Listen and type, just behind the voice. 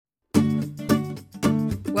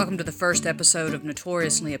Welcome to the first episode of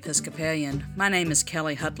Notoriously Episcopalian. My name is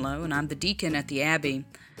Kelly Hutlow, and I'm the deacon at the Abbey.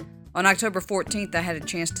 On October 14th, I had a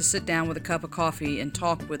chance to sit down with a cup of coffee and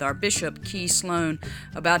talk with our bishop, Key Sloan,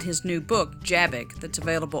 about his new book, Jabbok, that's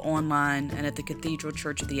available online and at the Cathedral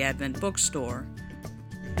Church of the Advent bookstore.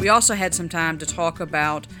 We also had some time to talk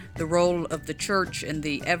about the role of the church in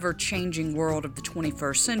the ever-changing world of the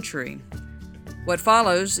 21st century. What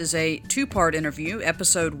follows is a two-part interview.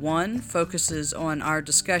 Episode 1 focuses on our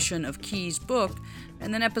discussion of Key's book,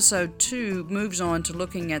 and then Episode 2 moves on to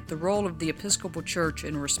looking at the role of the Episcopal Church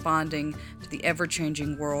in responding to the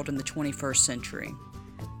ever-changing world in the 21st century.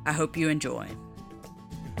 I hope you enjoy.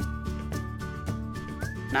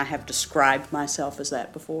 I have described myself as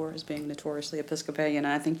that before, as being notoriously Episcopalian,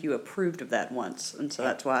 and I think you approved of that once, and so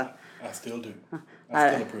that's why... I still do.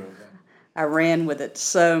 I still approve of that. I ran with it.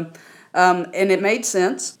 And it made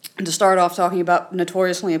sense to start off talking about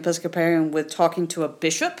Notoriously Episcopalian with talking to a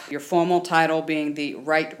bishop, your formal title being the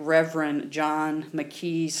Right Reverend John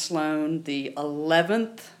McKee Sloan, the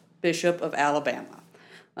 11th Bishop of Alabama,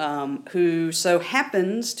 who so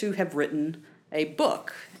happens to have written a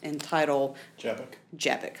book entitled Jabbok.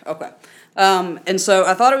 Okay. And so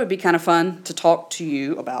I thought it would be kind of fun to talk to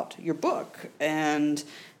you about your book. And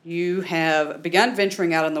you have begun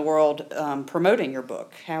venturing out in the world promoting your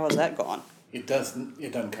book. How has that gone? It doesn't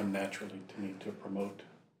come naturally to me to promote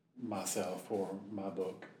myself or my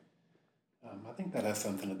book. I think that has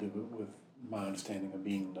something to do with my understanding of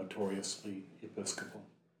being notoriously Episcopal.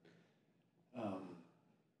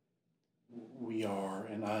 We are,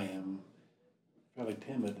 and I am, fairly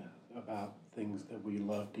timid about things that we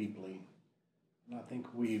love deeply. And I think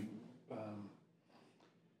we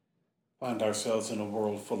find ourselves in a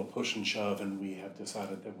world full of push and shove, and we have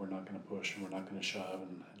decided that we're not going to push and we're not going to shove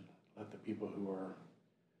and let the people who are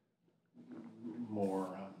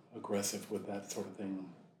more aggressive with that sort of thing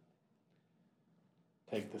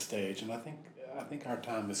take the stage. And I think our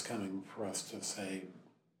time is coming for us to say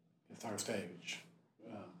it's our stage.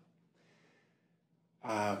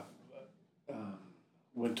 I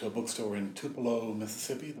went to a bookstore in Tupelo,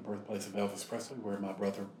 Mississippi, the birthplace of Elvis Presley, where my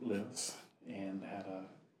brother lives, and had a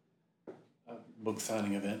book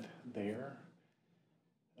signing event there.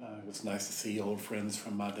 It was nice to see old friends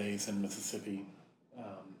from my days in Mississippi.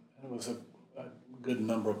 And it was a good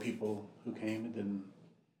number of people who came. It didn't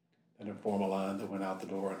form a line that went out the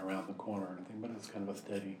door and around the corner or anything, but it was kind of a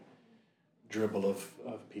steady dribble of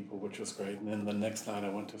people, which was great. And then the next night I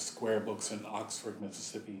went to Square Books in Oxford,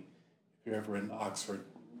 Mississippi. If you're ever in Oxford,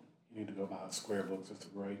 you need to go by Square Books. It's a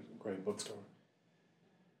great bookstore.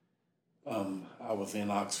 I was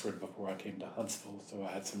in Oxford before I came to Huntsville, so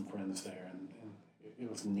I had some friends there, and it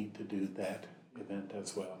was neat to do that event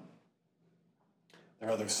as well. There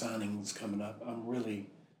are other signings coming up. I'm really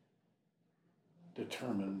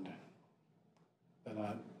determined that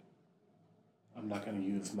I'm not going to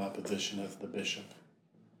use my position as the bishop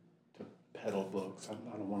to peddle books. I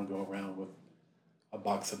don't want to go around with a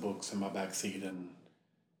box of books in my back seat and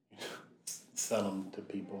sell them to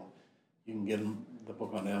people. You can get the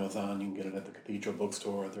book on Amazon. You can get it at the Cathedral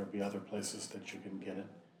bookstore. There'll be other places that you can get it.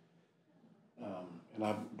 And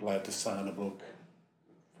I'm glad to sign a book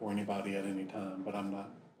for anybody at any time. But I'm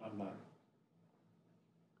not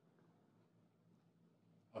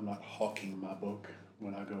hawking my book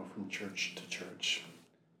when I go from church to church.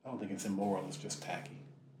 I don't think it's immoral. It's just tacky.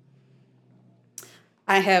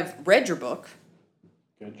 I have read your book.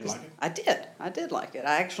 Good. You like it? I did like it.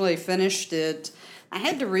 I actually finished it. I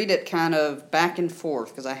had to read it kind of back and forth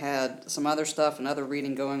because I had some other stuff and other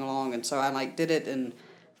reading going along, and so I did it in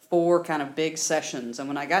 4 kind of big sessions. And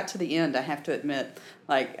when I got to the end, I have to admit,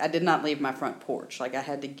 I did not leave my front porch. I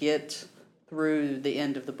had to get through the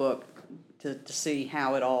end of the book to see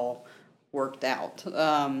how it all worked out.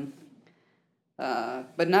 But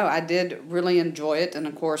no, I did really enjoy it, and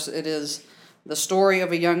of course it is the story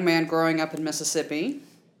of a young man growing up in Mississippi,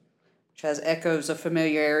 which has echoes of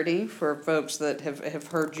familiarity for folks that have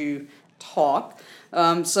heard you talk.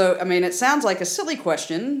 So, I mean, it sounds like a silly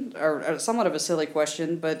question, or somewhat of a silly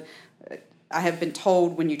question, but I have been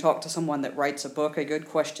told when you talk to someone that writes a book, a good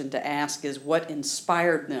question to ask is what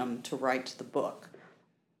inspired them to write the book?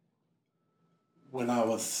 When I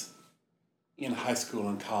was in high school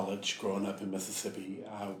and college, growing up in Mississippi,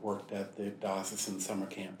 I worked at the diocesan summer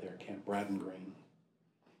camp there, Camp Braden Green.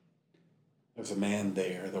 There was a man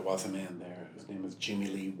there whose name is Jimmy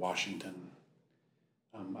Lee Washington.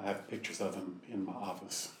 I have pictures of him in my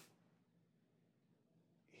office.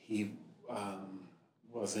 He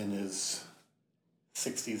was in his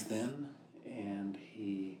 60s then, and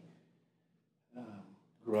he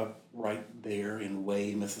grew up right there in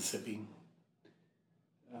Way, Mississippi.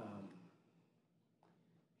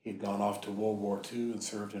 He'd gone off to World War II and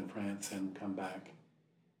served in France and come back.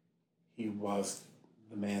 He was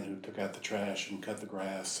the man who took out the trash and cut the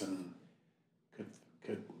grass and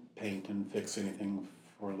could paint and fix anything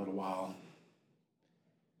for a little while.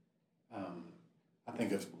 I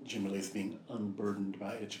think of Jimmy Lee as being unburdened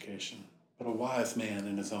by education, but a wise man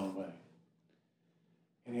in his own way.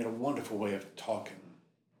 And he had a wonderful way of talking.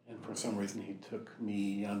 And for some reason, he took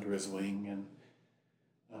me under his wing,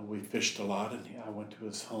 and we fished a lot. And I went to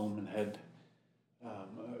his home and had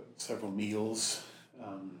several meals,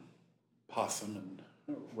 possum and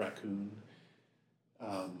raccoon,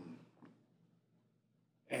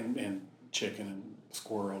 and chicken and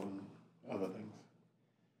squirrel and other things.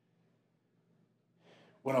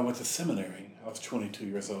 When I went to seminary, I was 22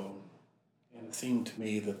 years old, and it seemed to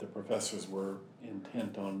me that the professors were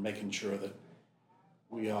intent on making sure that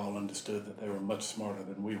we all understood that they were much smarter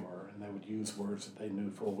than we were, and they would use words that they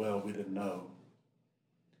knew full well we didn't know.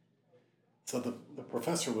 So the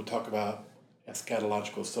professor would talk about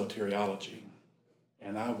eschatological soteriology,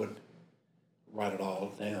 and I would write it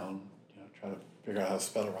all down, try to figure out how to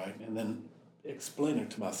spell it right, and then explain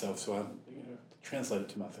it to myself, so I translate it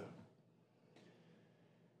to myself.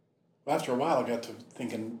 After a while, I got to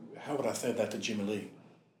thinking, how would I say that to Jimmy Lee?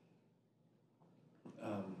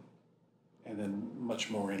 And then much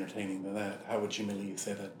more entertaining than that, how would Jimmy Lee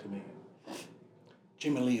say that to me?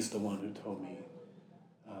 Jimmy Lee is the one who told me,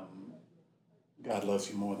 God loves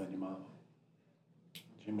you more than your mama.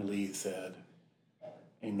 Jimmy Lee said,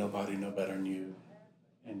 ain't nobody no better than you,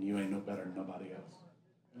 and you ain't no better than nobody else.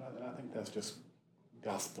 And I think that's just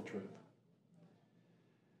gospel truth.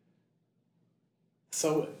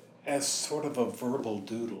 So as sort of a verbal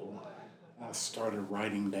doodle, I started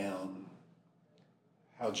writing down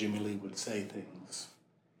how Jimmy Lee would say things.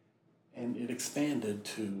 And it expanded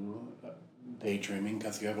to daydreaming,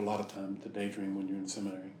 because you have a lot of time to daydream when you're in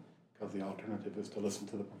seminary, because the alternative is to listen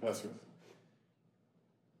to the professors.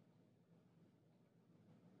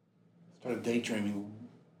 Started daydreaming,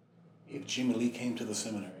 if Jimmy Lee came to the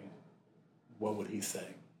seminary, what would he say?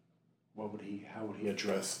 How would he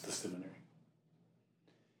address the seminary?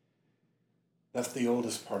 That's the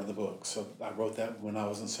oldest part of the book. So I wrote that when I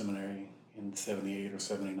was in seminary in 78 or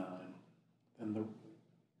 79. And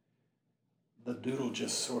the doodle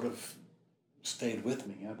just sort of stayed with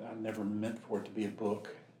me. I never meant for it to be a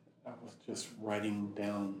book. I was just writing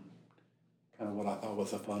down kind of what I thought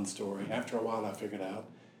was a fun story. After a while, I figured out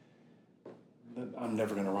that I'm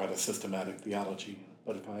never going to write a systematic theology,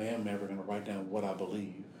 but if I am ever going to write down what I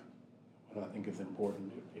believe, what I think is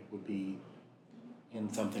important, it would be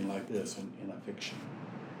in something like this, in a fiction.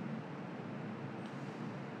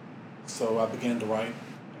 So I began to write,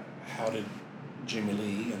 how did Jimmy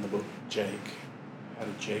Lee in the book Jake, how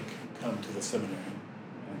did Jake come to the seminary?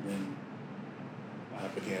 And then I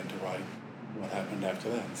began to write what happened after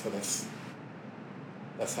that. So that's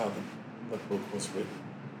how the book was written.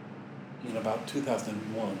 In about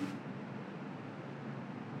 2001,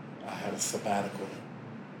 I had a sabbatical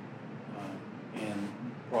and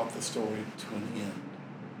brought the story to an end.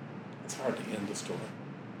 It's hard to end a story.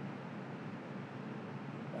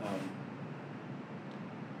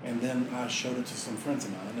 And then I showed it to some friends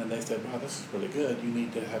of mine, and they said, wow, this is really good. You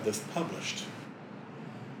need to have this published.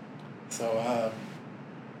 So I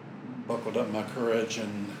buckled up my courage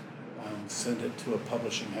and sent it to a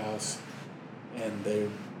publishing house, and they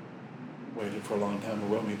waited for a long time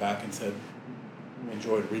and wrote me back and said, we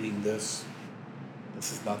enjoyed reading this.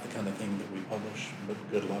 This is not the kind of thing that we publish, but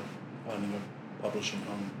good luck finding a publishing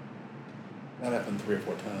home. That happened 3 or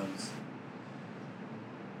 4 times.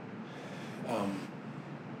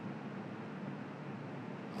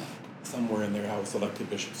 Somewhere in there, I was elected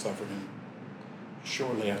Bishop Suffragan.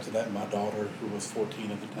 Shortly after that, my daughter, who was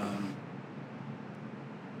 14 at the time,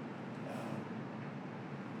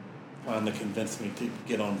 finally convinced me to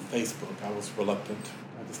get on Facebook. I was reluctant.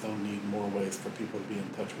 I just don't need more ways for people to be in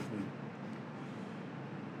touch with me.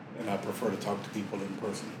 And I prefer to talk to people in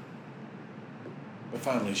person. But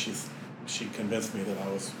finally, she convinced me that I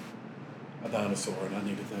was a dinosaur and I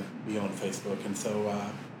needed to be on Facebook. And so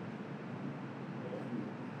I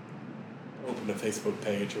opened a Facebook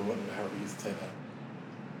page, or whatever, however you say that.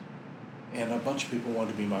 And a bunch of people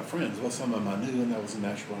wanted to be my friends. Well, some of them I knew, and that was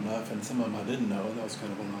natural enough, and some of them I didn't know, and that was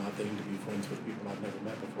kind of an odd thing to be friends with people I'd never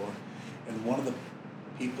met before. And one of the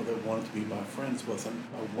people that wanted to be my friends was a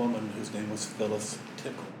woman whose name was Phyllis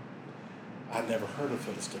Tickle. I'd never heard of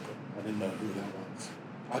Phyllis Tickle. I didn't know who that was.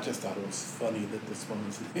 I just thought it was funny that this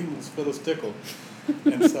woman's name was Phyllis Tickle.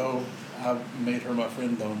 And so I made her my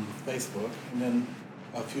friend on Facebook, and then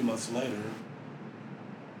a few months later,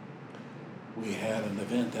 we had an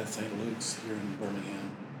event at St. Luke's here in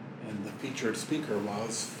Birmingham, And the featured speaker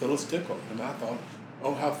was Phyllis Dickel. And I thought,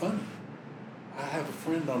 oh, how funny. I have a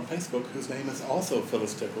friend on Facebook whose name is also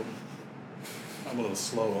Phyllis Dickel. I'm a little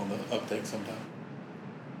slow on the uptake sometimes.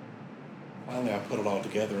 Finally, I put it all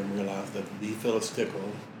together and realized that the Phyllis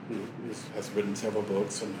Dickel, who has written several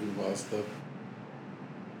books and who was the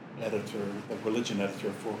editor, the religion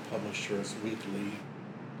editor for Publishers Weekly,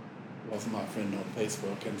 was my friend on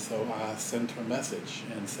Facebook. And so I sent her a message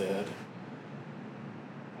and said,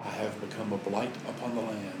 I have become a blight upon the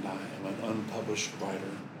land. I am an unpublished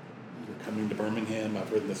writer. You're coming to Birmingham.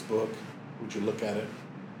 I've written this book. Would you look at it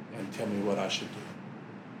and tell me what I should do?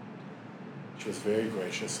 She was very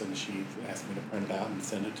gracious, and she asked me to print it out and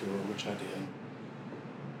send it to her, which I did.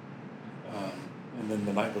 And then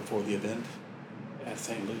the night before the event at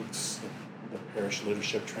St. Luke's, the parish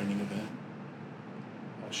leadership training event,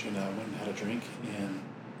 she and I went and had a drink, and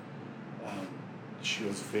she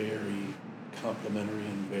was very complimentary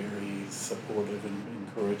and very supportive and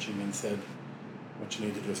encouraging, and said, what you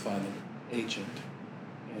need to do is find an agent.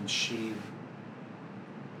 And she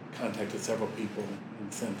contacted several people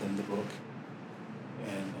and sent them the book.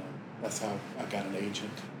 And that's how I got an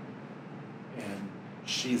agent. And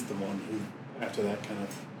she's the one who, after that, kind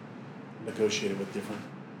of negotiated with different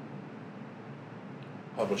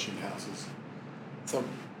publishing houses. So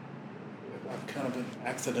I'm kind of an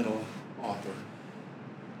accidental author.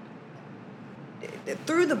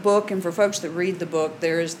 Through the book, and for folks that read the book,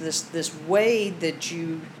 there is this way that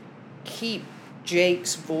you keep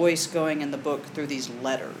Jake's voice going in the book through these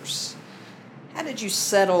letters. How did you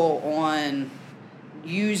settle on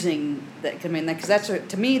using that? I mean, because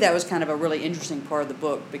to me that was kind of a really interesting part of the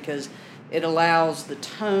book, because it allows the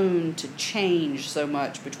tone to change so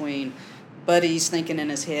much between Buddy's thinking in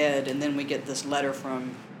his head, and then we get this letter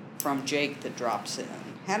from Jake that drops in.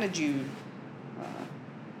 How did you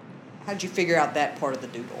figure out that part of the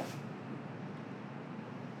doodle?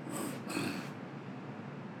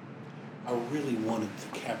 I really wanted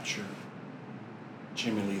to capture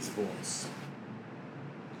Jimmy Lee's voice.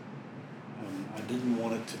 I didn't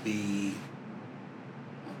want it to be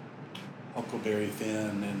Huckleberry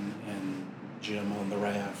Finn and Jim on the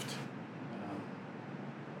raft.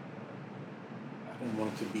 I didn't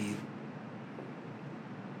want it to be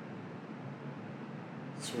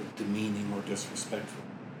sort of demeaning or disrespectful.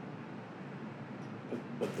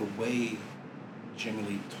 But the way Jimmy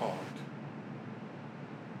Lee talked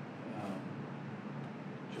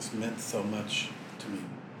just meant so much to me.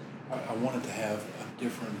 I wanted to have a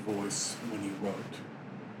different voice when he wrote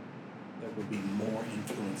that would be more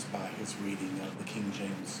influenced by his reading of the King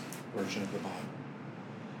James Version of the Bible.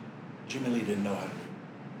 Jimmy Lee didn't know how to read.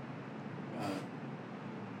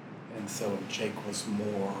 And so Jake was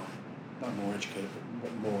not more educated,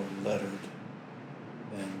 but more lettered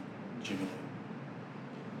than Jimmy Lee.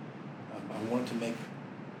 I wanted to it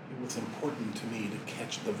was important to me to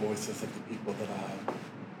catch the voices of the people that I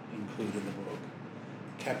include in the book.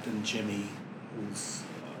 Captain Jimmy, who's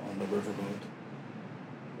on the riverboat,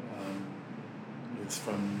 is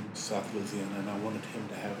from South Louisiana, and I wanted him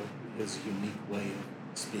to have his unique way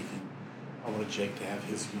of speaking. I wanted Jake to have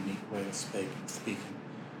his unique way of speaking.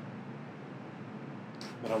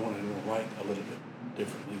 But I wanted him to write a little bit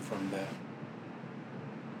differently from that.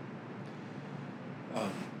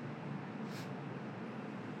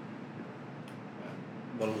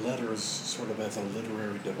 The letters sort of as a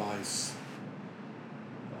literary device.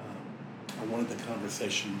 I wanted the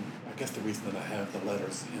conversation, I guess the reason that I have the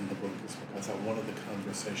letters in the book is because I wanted the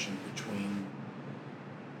conversation between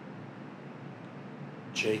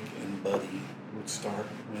Jake and Buddy would start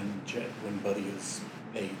when Buddy is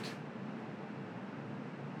 8.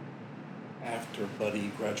 After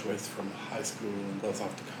Buddy graduates from high school and goes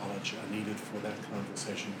off to college, I needed for that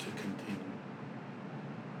conversation to continue.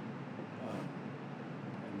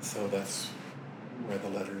 And so that's where the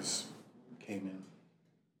letters came in.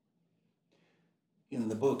 In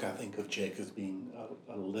the book, I think of Jake as being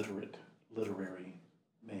a literary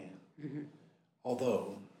man. Mm-hmm.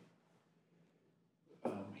 Although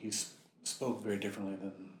he spoke very differently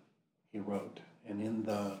than he wrote. And in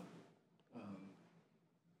the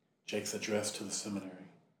Jake's address to the seminary,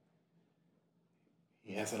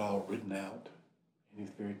 he has it all written out, and he's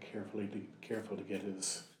very careful to get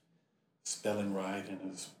his spelling right and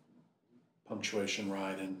his punctuation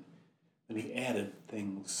right, and then he added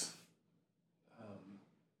things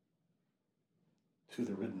to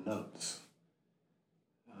the written notes.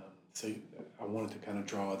 So I wanted to kind of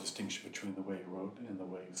draw a distinction between the way he wrote and the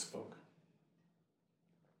way he spoke.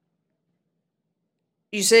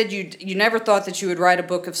 You said you never thought that you would write a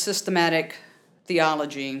book of systematic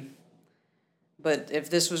theology, but if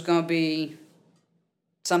this was going to be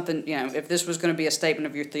something, if this was going to be a statement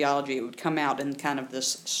of your theology, it would come out in kind of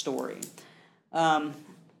this story.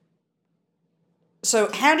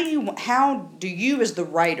 So how do you as the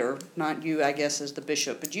writer, not you, I guess, as the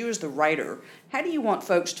bishop, but you as the writer, how do you want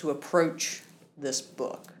folks to approach this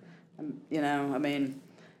book? Do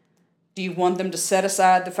you want them to set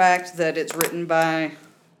aside the fact that it's written by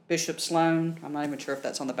Bishop Sloan? I'm not even sure if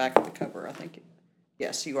that's on the back of the cover. I think,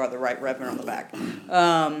 yes, you are the right reverend on the back.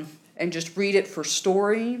 And just read it for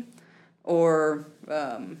story? Or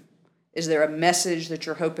is there a message that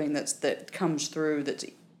you're hoping that comes through that's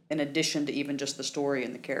in addition to even just the story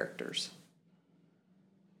and the characters?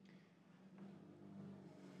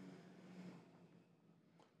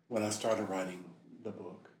 When I started writing the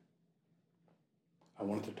book, I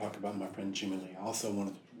wanted to talk about my friend Jimmy Lee. I also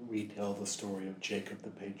wanted to retell the story of Jacob the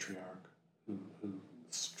patriarch, who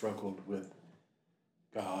struggled with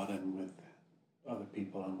God and with other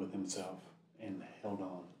people and with himself and held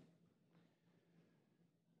on.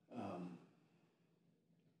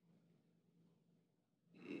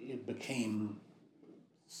 It became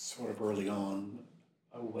sort of early on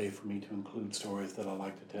a way for me to include stories that I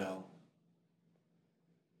like to tell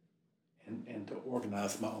and to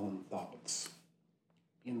organize my own thoughts.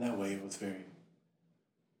 In that way, it was very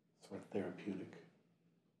sort of therapeutic.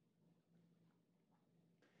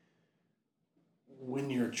 When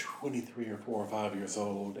you're 23 or 4 or 5 years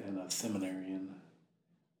old and a seminarian,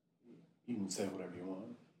 you can say whatever you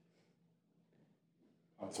want.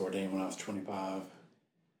 I was ordained when I was 25.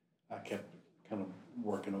 I kept kind of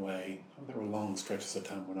working away. There were long stretches of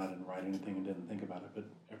time when I didn't write anything and didn't think about it, but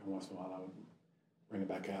every once in a while I would bring it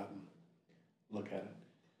back out and look at it.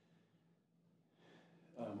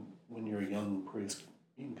 When you're a young priest,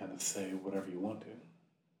 you can kind of say whatever you want to.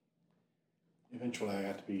 Eventually I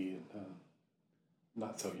got to be a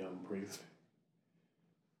not so young priest.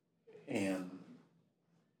 And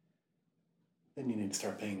then you need to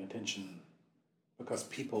start paying attention because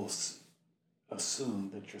people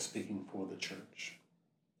assume that you're speaking for the church.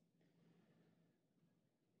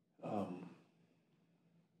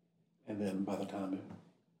 And then by the time it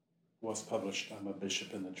was published, I'm a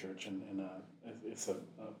bishop in the church, and it's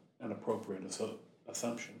an appropriate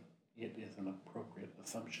assumption. It is an appropriate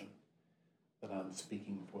assumption that I'm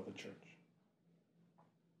speaking for the church.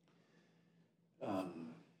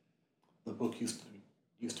 The book used to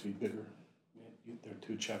be bigger. There are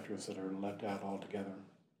 2 chapters that are left out altogether.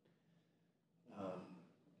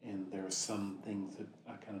 And there are some things that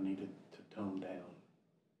I kind of needed to tone down.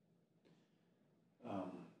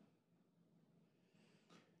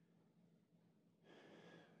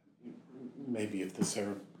 Maybe if this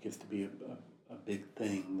ever gets to be a big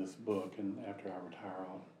thing, this book, and after I retire,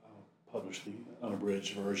 I'll publish the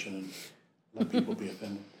unabridged version and let people be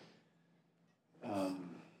offended.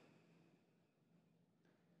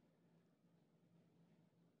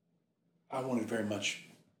 I wanted very much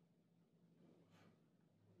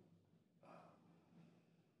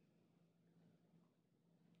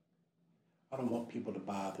I don't want people to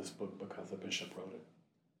buy this book because the bishop wrote it.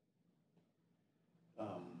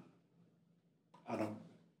 I don't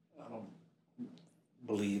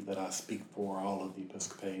believe that I speak for all of the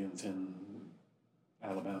Episcopalians in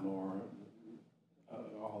Alabama or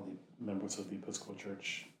all the members of the Episcopal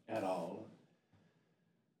Church at all.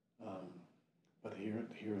 But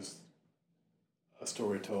here's a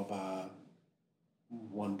story told by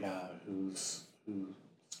one guy who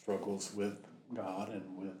struggles with God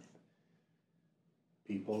and with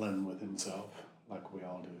people and with himself, like we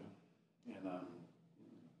all do. And I'm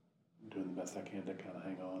doing the best I can to kind of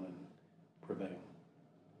hang on and prevail.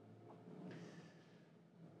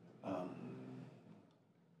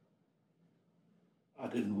 I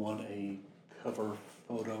didn't want a cover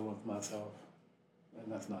photo of myself,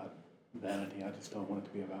 and that's not vanity. I just don't want it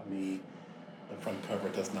to be about me. The front cover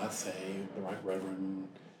does not say the Right Reverend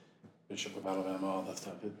Bishop of Alabama, all that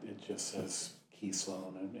stuff. It just says Key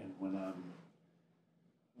Sloan, and when I'm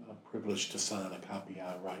privileged to sign a copy,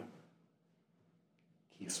 I write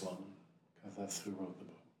Key Sloan, because that's who wrote the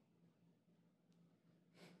book.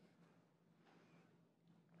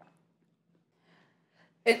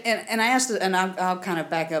 And I asked, and I'll kind of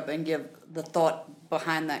back up and give the thought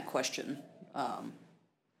behind that question.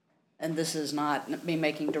 And this is not me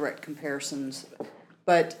making direct comparisons,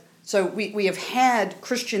 but so we have had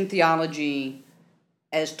Christian theology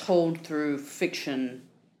as told through fiction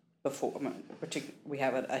before. Particularly, we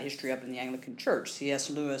have a history of it in the Anglican Church.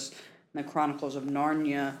 C.S. Lewis, and the Chronicles of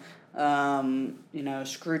Narnia.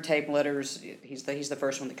 Screw Tape Letters. He's the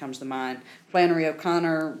first one that comes to mind. Flannery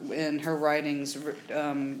O'Connor in her writings,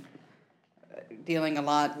 dealing a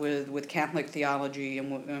lot with Catholic theology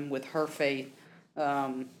and with her faith.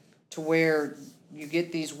 to where you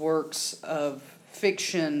get these works of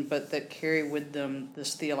fiction, but that carry with them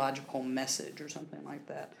this theological message or something like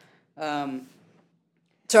that.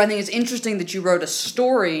 So I think it's interesting that you wrote a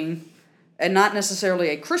story, and not necessarily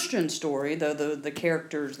a Christian story, though the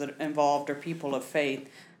characters that are involved are people of faith,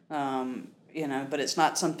 but it's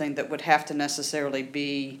not something that would have to necessarily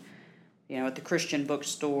be, at the Christian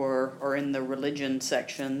bookstore or in the religion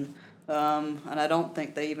section. And I don't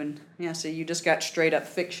think they even, so you just got straight up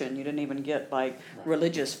fiction. You didn't even get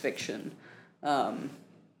religious fiction. And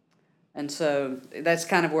so that's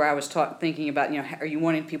kind of where I was thinking about, are you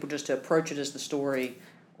wanting people just to approach it as the story,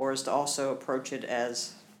 or is to also approach it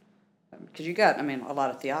as, because you got, a lot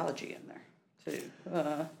of theology in there too.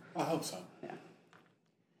 I hope so. Yeah.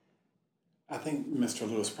 I think Mr.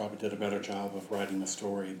 Lewis probably did a better job of writing a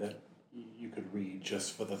story that you could read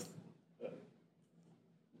just for the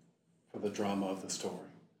drama of the story,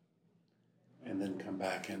 and then come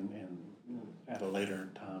back and at a later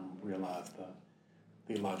time realize the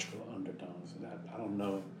theological undertones. And I don't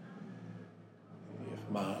know if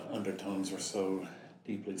my undertones are so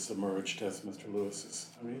deeply submerged as Mr. Lewis's.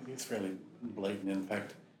 He's fairly blatant. In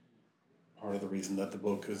fact, part of the reason that the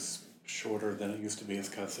book is shorter than it used to be is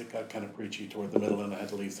because it got kind of preachy toward the middle, and I had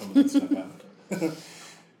to leave some of that stuff out.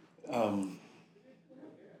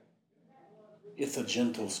 It's a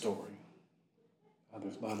gentle story.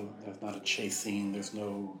 There's not a chase scene. There's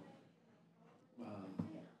no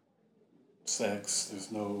sex.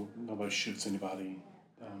 There's nobody shoots anybody.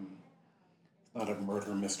 It's not a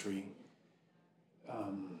murder mystery.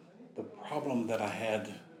 The problem that I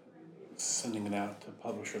had sending it out to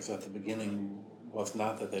publishers at the beginning was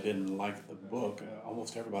not that they didn't like the book.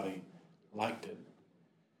 Almost everybody liked it.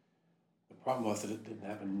 The problem was that it didn't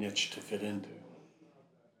have a niche to fit into.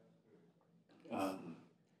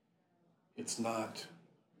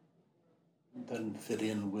 Doesn't fit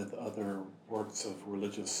in with other works of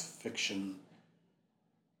religious fiction.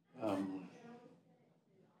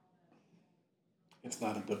 It's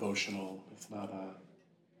not a devotional. It's not a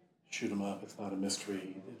shoot 'em up. It's not a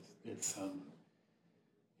mystery. It's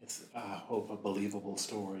I hope, a believable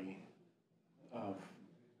story of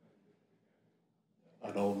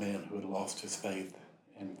an old man who had lost his faith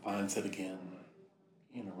and finds it again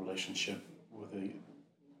in a relationship with a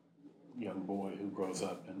young boy who grows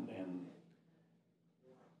up and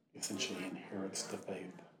essentially inherits the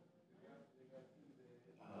faith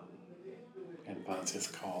and finds his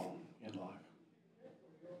call in life.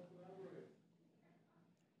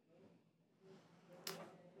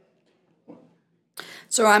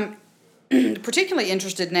 So I'm particularly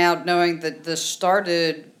interested now, knowing that this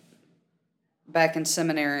started back in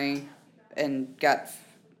seminary and got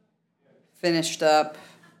finished up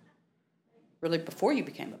really before you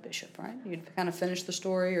became a bishop, right? You'd kind of finished the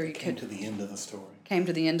story, or you came to the end of the story. Came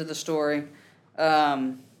to the end of the story. Let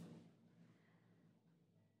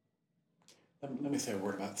me say a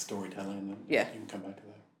word about storytelling, and then you can come back to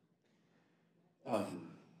that.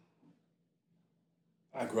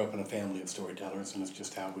 I grew up in a family of storytellers, and it's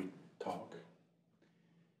just how we talk.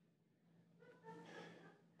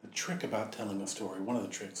 The trick about telling a story, one of the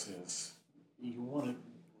tricks is you want to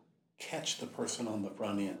catch the person on the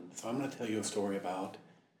front end. So I'm going to tell you a story about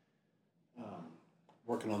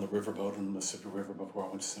working on the riverboat in the Mississippi River before I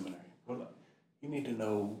went to seminary. Well, you need to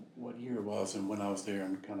know what year it was and when I was there,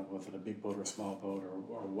 and kind of was it a big boat or a small boat,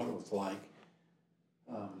 or what it was like.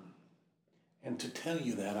 And to tell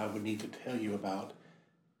you that, I would need to tell you about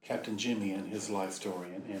Captain Jimmy and his life story,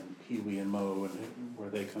 and Pee Wee and Mo and where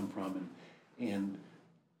they come from. And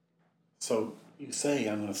so you say,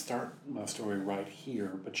 I'm going to start my story right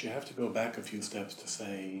here, but you have to go back a few steps to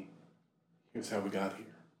say, here's how we got here.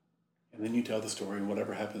 And then you tell the story, and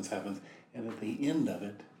whatever happens, happens. And at the end of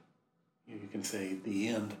it, you can say the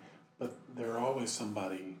end, but there's always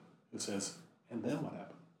somebody who says, and then what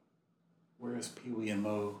happened? Where is Pee Wee and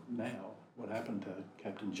Mo now? What happened to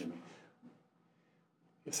Captain Jimmy?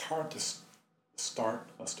 It's hard to start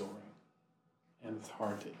a story, and it's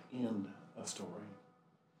hard to end a story.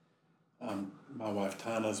 My wife,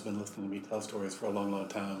 Tana, has been listening to me tell stories for a long, long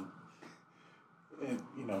time. And,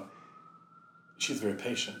 she's very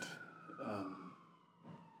patient.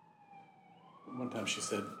 One time she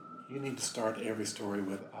said, you need to start every story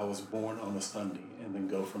with, I was born on a Sunday, and then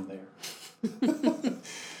go from there.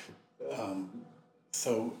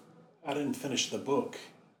 So I didn't finish the book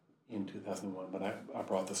in 2001, but I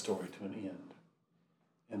brought the story to an end.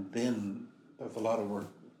 And then there's a lot of work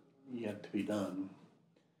yet to be done.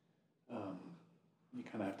 You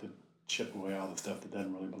kind of have to chip away all the stuff that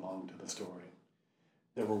doesn't really belong to the story.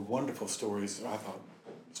 There were wonderful stories, I thought,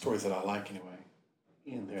 stories that I like anyway,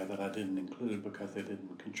 in there that I didn't include because they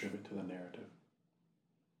didn't contribute to the narrative.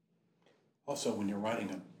 Also, when you're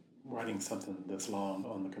writing something this long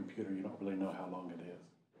on the computer, you don't really know how long it is.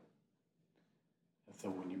 And so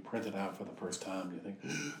when you print it out for the first time, you think,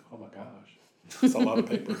 oh my gosh, it's a lot of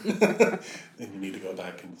paper. Then you need to go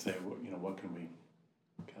back and say, well, what can we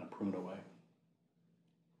kind of prune away?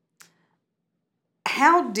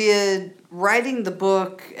 How did writing the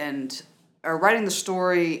book or writing the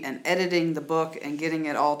story and editing the book and getting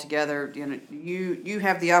it all together, you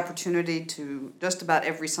have the opportunity to just about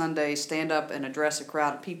every Sunday stand up and address a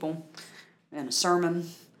crowd of people in a sermon.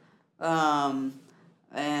 And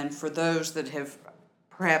for those that have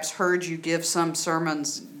perhaps heard you give some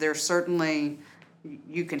sermons, there's certainly,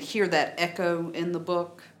 you can hear that echo in the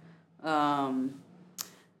book. How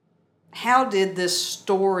did this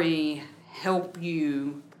story help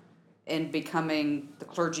you in becoming the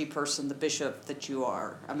clergy person, the bishop that you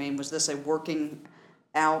are? I mean, was this a working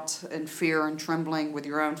out in fear and trembling with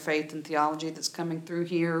your own faith and theology that's coming through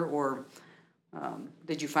here, or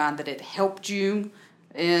did you find that it helped you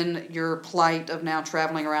in your plight of now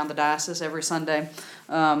traveling around the diocese every Sunday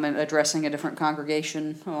and addressing a different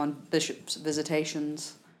congregation on bishops'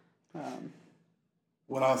 visitations?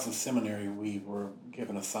 When I was in seminary, we were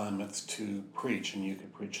given assignments to preach, and you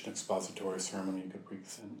could preach an expository sermon, you could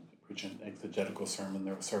preach an exegetical sermon.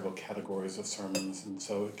 There were several categories of sermons, and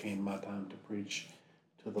so it came my time to preach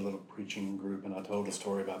to the little preaching group, and I told a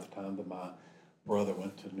story about the time that my brother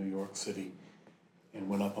went to New York City and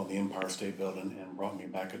went up on the Empire State Building and brought me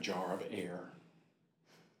back a jar of air.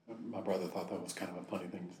 My brother thought that was kind of a funny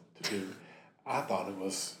thing to do. I thought it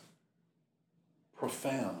was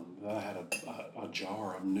profound that I had a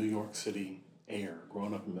jar of New York City air.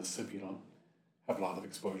 Growing up in Mississippi, you don't have a lot of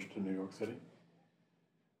exposure to New York City.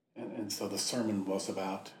 And so the sermon was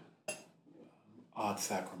about odd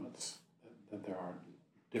sacraments, that there are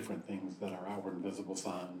different things that are outward and visible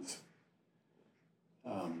signs.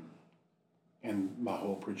 And my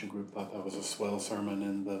whole preaching group thought that was a swell sermon,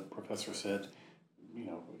 and the professor said,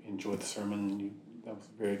 enjoyed the sermon, that was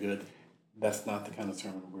very good. That's not the kind of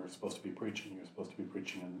sermon we're supposed to be preaching. You're supposed to be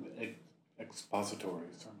preaching an expository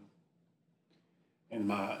sermon. And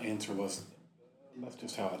my answer was, that's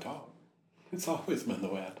just how I talk. It's always been the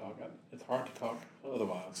way I talk. It's hard to talk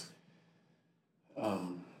otherwise.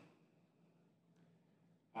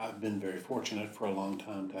 I've been very fortunate for a long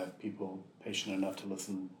time to have people patient enough to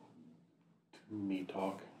listen to me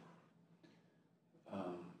talk.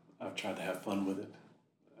 I've tried to have fun with it.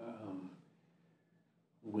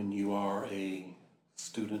 When you are a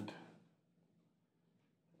student,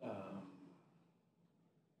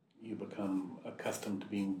 you become accustomed to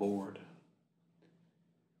being bored.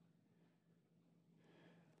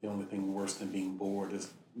 The only thing worse than being bored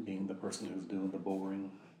is being the person who's doing the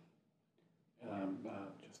boring. And I'm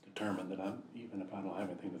just determined that even if I don't have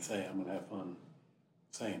anything to say, I'm going to have fun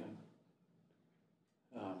saying it.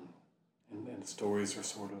 And stories are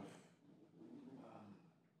sort of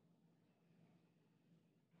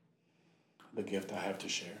the gift I have to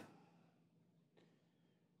share.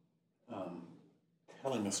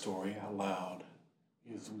 Telling a story out loud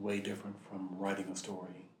is way different from writing a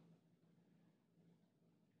story.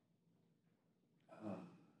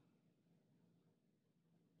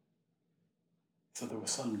 So there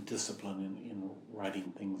was some discipline in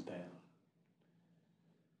writing things down.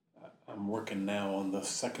 I'm working now on the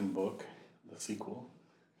second book, the sequel,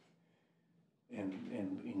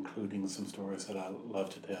 and including some stories that I love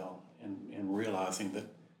to tell, and realizing that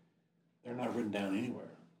they're not written down anywhere.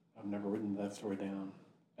 I've never written that story down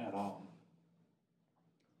at all.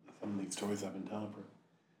 Some of these stories I've been telling for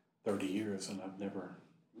 30 years, and I've never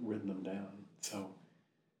written them down. So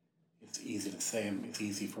it's easy to say them. It's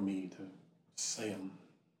easy for me to say them,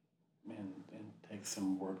 and take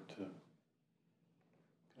some work to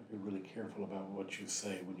be really careful about what you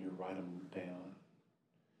say when you write them down.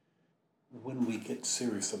 When we get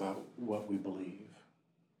serious about what we believe,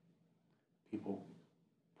 people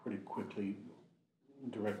pretty quickly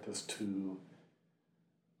direct us to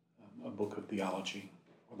a book of theology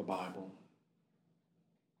or the Bible,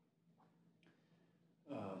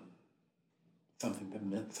 something that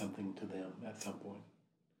meant something to them at some point.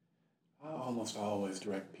 I almost always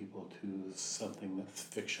direct people to something that's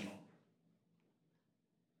fictional.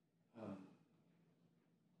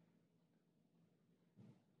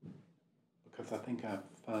 Because I think I've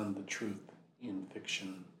found the truth in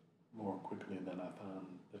fiction more quickly than I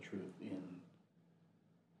found the truth in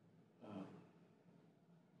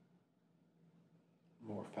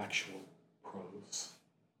more factual prose.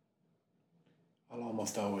 I'll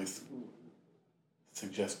almost always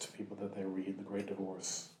suggest to people that they read The Great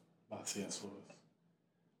Divorce by C.S. Lewis.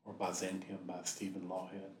 or Byzantium by Stephen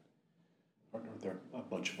Lawhead. Or there are a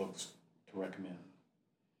bunch of books to recommend.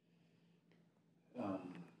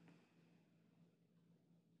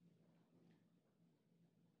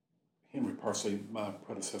 Henry Parsley, my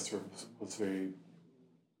predecessor, was very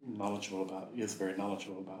knowledgeable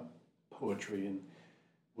about poetry and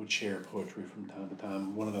would share poetry from time to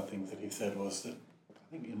time. One of the things that he said was that,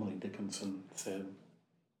 I think Emily Dickinson said,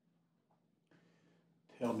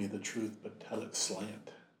 "Tell me the truth, but tell it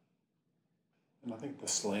slant." And I think the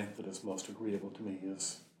slant that is most agreeable to me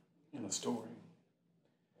is in a story.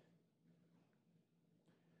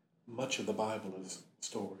 Much of the Bible is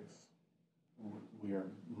stories. We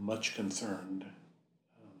are much concerned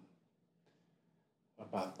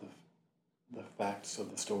about the facts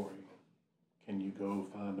of the story. Can you go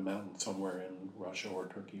find a mountain somewhere in Russia or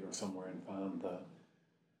Turkey or somewhere and find the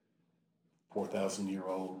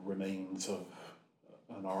 4,000-year-old remains of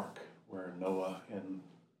an ark where Noah and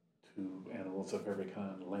 2 animals of every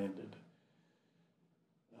kind landed?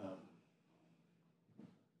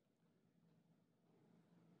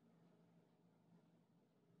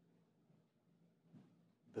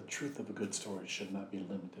 The truth of a good story should not be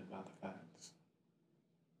limited by the facts.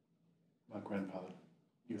 My grandfather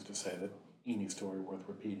used to say that any story worth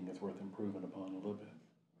repeating is worth improving upon a little bit.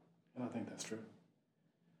 And I think that's true.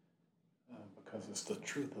 Because it's the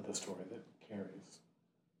truth of the story that carries.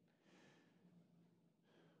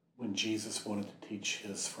 When Jesus wanted to teach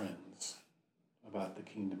his friends about the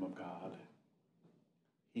kingdom of God,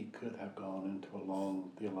 he could have gone into a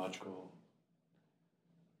long theological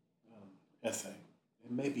essay.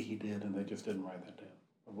 And maybe he did, and they just didn't write that down.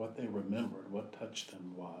 But what they remembered, what touched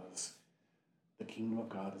them, was the kingdom of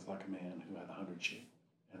God is like a man who had 100 sheep,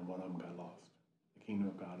 and one of them got lost. The kingdom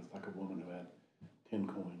of God is like a woman who had 10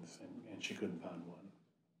 coins, and she couldn't find one.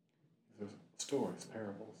 These are stories,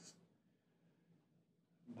 parables,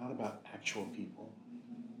 not about actual people.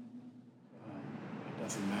 It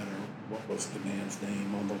doesn't matter what was the man's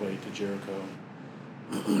name on the way to Jericho.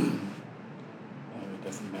 It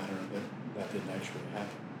doesn't matter that didn't actually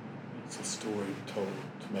happen. It's a story told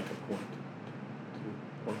to make a point,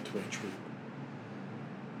 to point to a truth.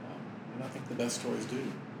 And I think the best stories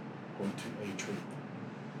do point to a truth.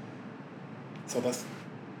 So that's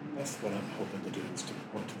what I'm hoping to do, is to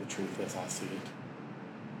point to the truth as I see it,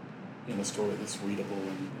 in a story that's readable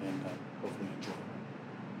and